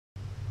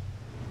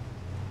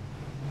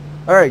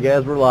Alright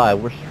guys, we're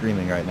live. We're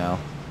streaming right now.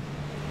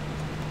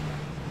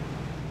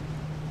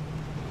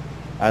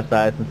 I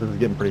decided since this is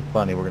getting pretty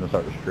funny, we're going to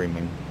start the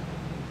streaming.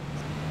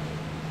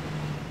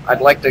 I'd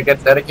like to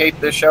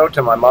dedicate this show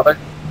to my mother.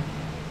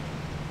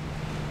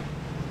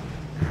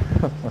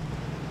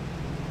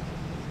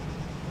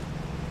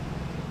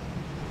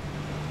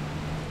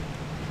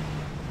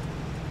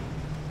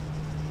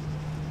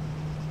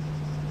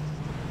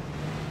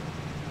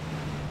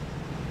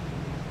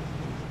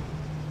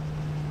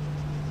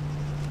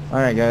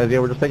 Alright guys, yeah,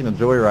 we're just taking a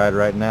joyride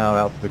right now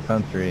out to the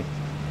country.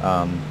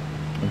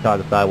 Until I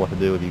decide what to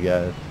do with you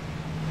guys.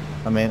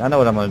 I mean, I know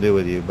what I'm going to do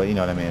with you, but you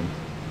know what I mean.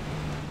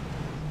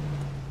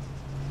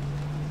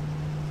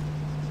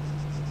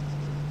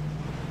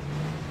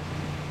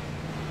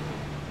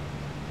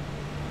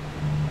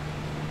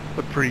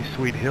 A pretty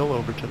sweet hill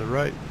over to the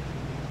right.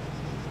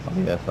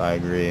 Oh, yes, I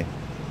agree.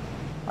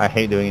 I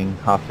hate doing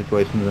hot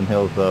situations in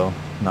hills though.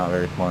 Not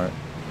very smart.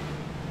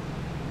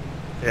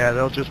 Yeah,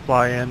 they'll just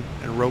fly in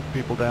and rope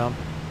people down.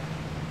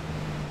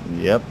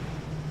 Yep.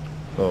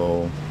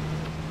 So,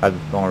 that's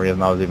the only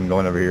reason I was even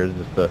going over here is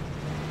just to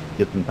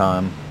get some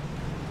time.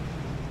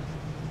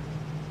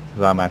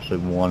 Because I'm actually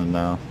wanted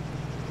now.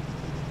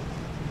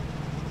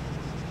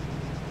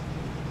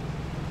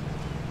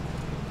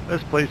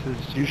 This place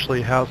is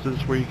usually houses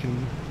where you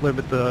can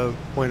limit the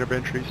point of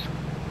entries.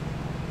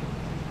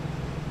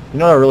 You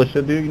know what I really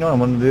should do? You know what I'm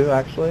going to do,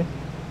 actually?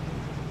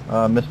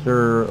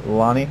 Mr.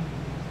 Lonnie?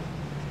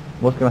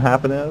 What's going to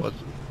happen is... What's...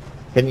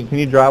 Can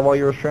you drive while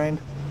you're restrained?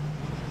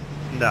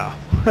 No.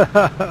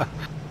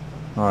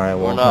 Alright,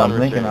 well, I'm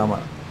thinking I'm...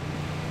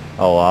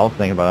 Oh, I was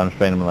thinking about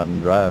unrestraining him and letting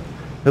him drive.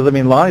 Because, I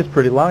mean, Lonnie's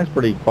pretty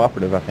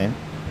cooperative, I think.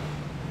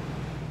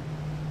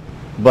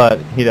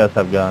 But he does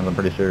have guns, I'm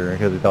pretty sure,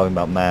 because he's talking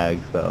about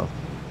mags, so...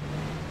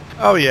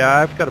 Oh yeah,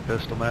 I've got a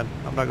pistol, man.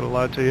 I'm not going to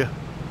lie to you.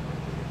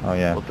 Oh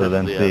yeah, What so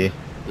then see...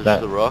 This that,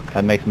 is the Rook?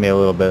 that makes me a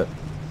little bit...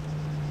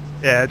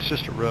 Yeah, it's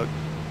just a rook.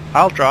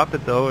 I'll drop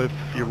it though if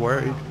you're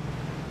worried.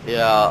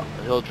 Yeah,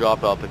 he'll drop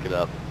it, I'll pick it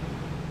up.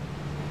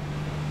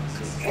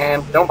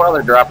 And don't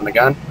bother dropping the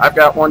gun. I've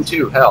got one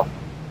too, hell.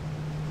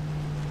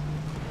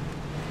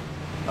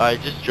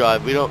 Alright, just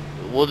drive.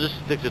 We'll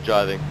just stick to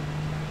driving.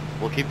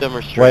 We'll keep them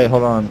restrained. Wait,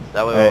 hold on.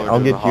 That way Hey, when we're I'll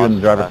doing get you in the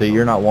hostage driver's seat. pass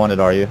You're not wanted,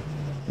 are you?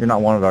 You're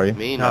not wanted, are you?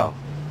 Me? No.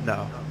 No.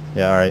 No.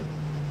 Yeah, alright.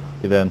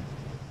 Get in.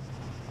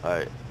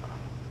 Alright.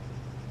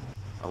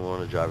 I'm going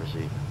to the driver's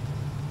seat.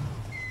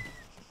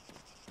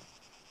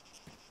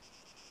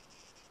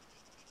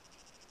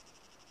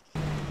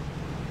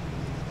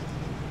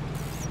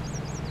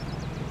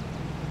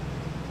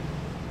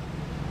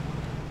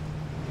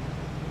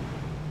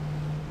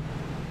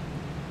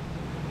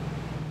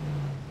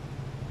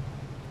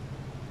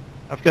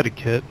 I've got a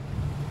kit.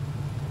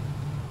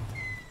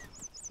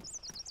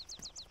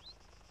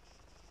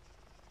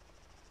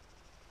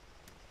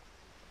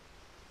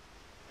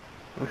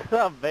 What's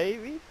up,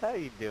 baby? How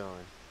you doing?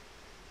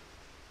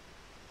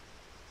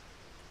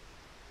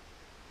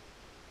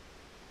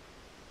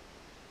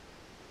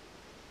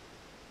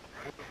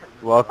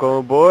 Welcome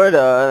aboard.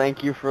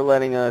 Thank you for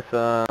letting us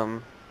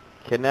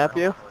kidnap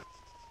you.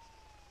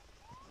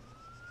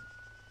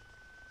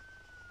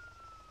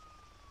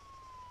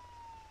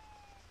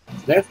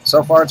 Yeah,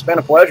 so far it's been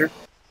a pleasure.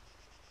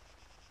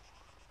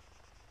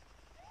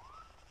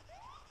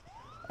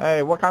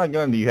 Hey, what kind of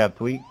gun do you have,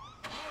 Tweet?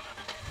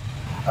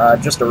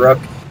 Just a rook.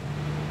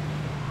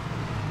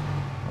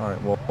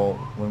 Alright, well,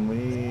 when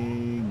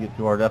we get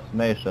to our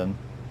destination,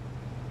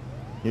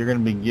 you're going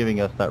to be giving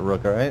us that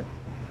rook, alright?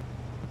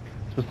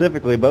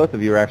 Specifically, both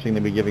of you are actually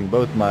going to be giving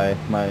both my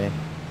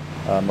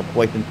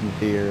acquaintances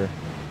here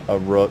a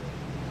rook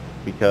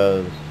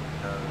because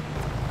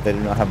they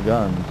do not have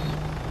guns.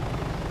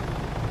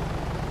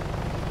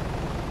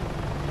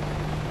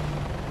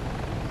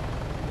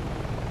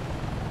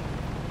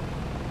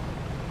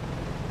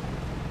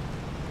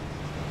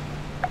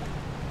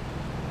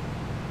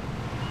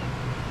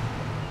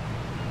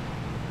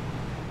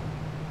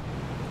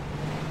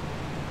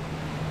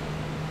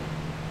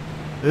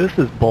 This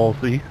is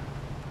ballsy.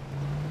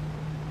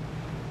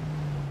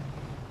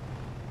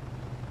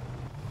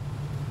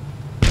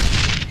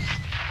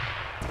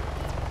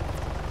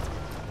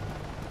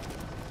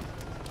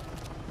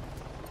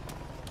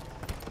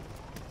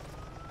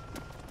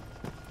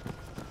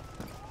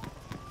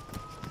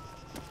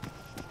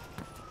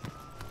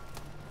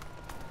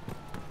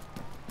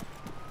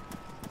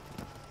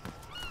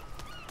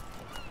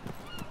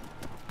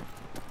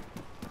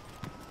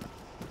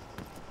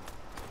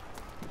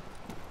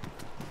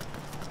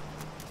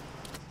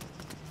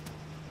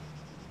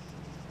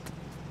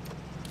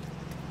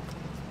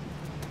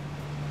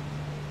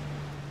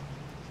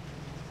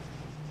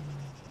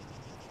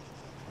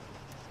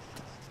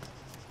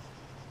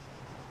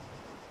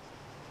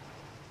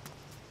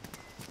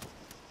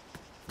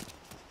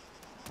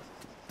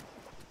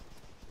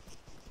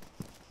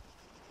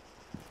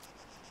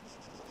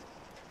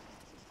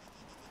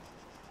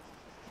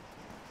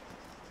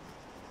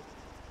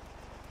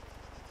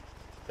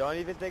 Don't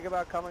even think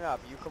about coming up.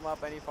 You come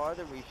up any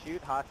farther, we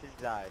shoot, hostage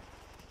dies.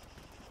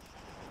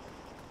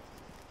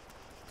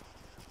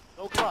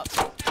 Don't come up.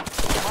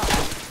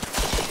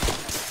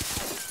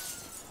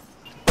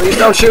 Please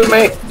don't shoot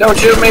me! Don't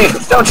shoot me!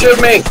 Don't shoot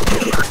me!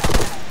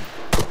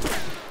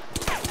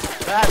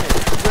 Batman,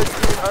 good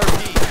shooting RP.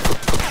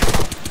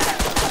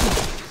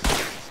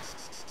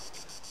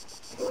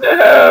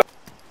 No!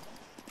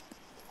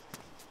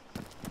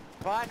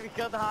 Fine, we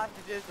killed the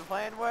hostages. The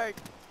plan worked.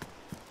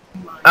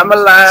 I'm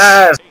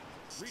alive!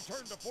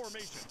 Return to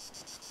formation.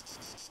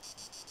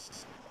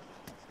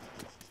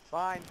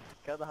 Fine,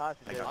 kill the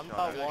hostages. I'm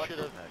not watching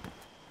it.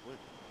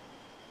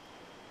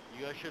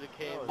 You guys should have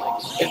came Oh,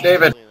 like. Hey,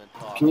 David, and then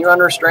talked. can you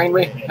unrestrain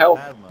me? Help!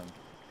 Tasman.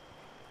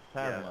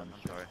 Tasman. I'm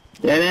sorry.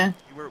 Yeah, man.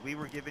 We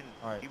were given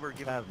Alright, we were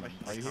given Tasman,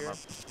 permission are to you come here? up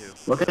too.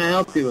 What can I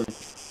help you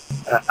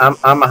with?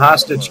 I'm a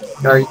hostage.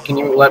 Can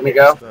you let me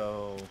go?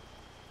 So,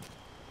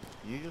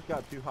 you just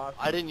got 2 hostages.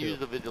 I didn't too. use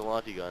the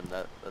vigilante gun.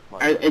 That's my.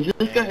 Is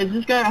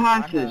this guy a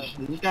hostage?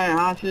 Is this guy a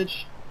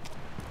hostage?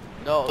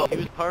 No, he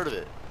was part of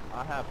it.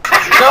 I have.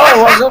 No, I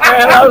wasn't,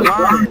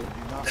 man.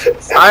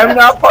 I'm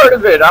not part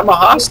of it. I'm a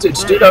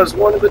hostage, dude. I was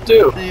one of the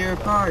 2. So you're a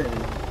part of it.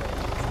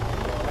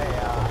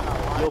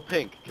 Yo,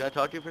 Pink, can I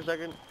talk to you for a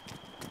second?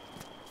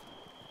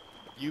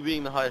 You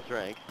being the highest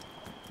rank.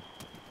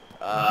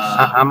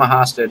 I'm a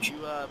hostage. You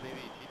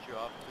maybe teach your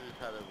officers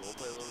how to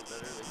roleplay a little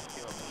better. They just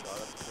came up and shot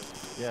us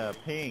because we Yeah,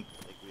 Pink.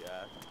 like we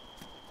asked.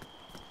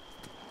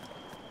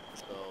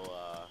 So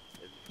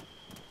if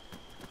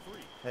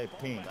Hey,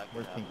 Pink. That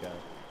could Where's Pink at?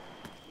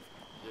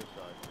 your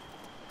side.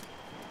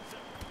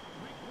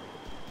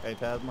 Hey,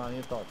 Tasman,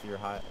 you talk to your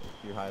highest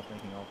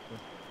ranking officer.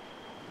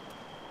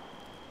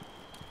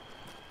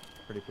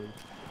 Pretty please.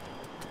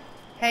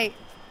 Hey, I'm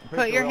pretty put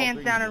sure your all hands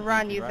three down of and you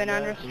run. can You've right been now.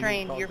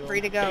 unrestrained. Talk You're to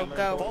free to them. go.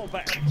 Go. Fall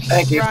back.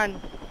 Thank you. Run.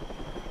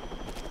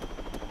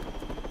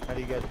 How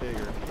do you guys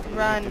figure?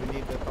 Run. Do we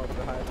need to talk to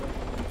the highest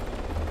ranking?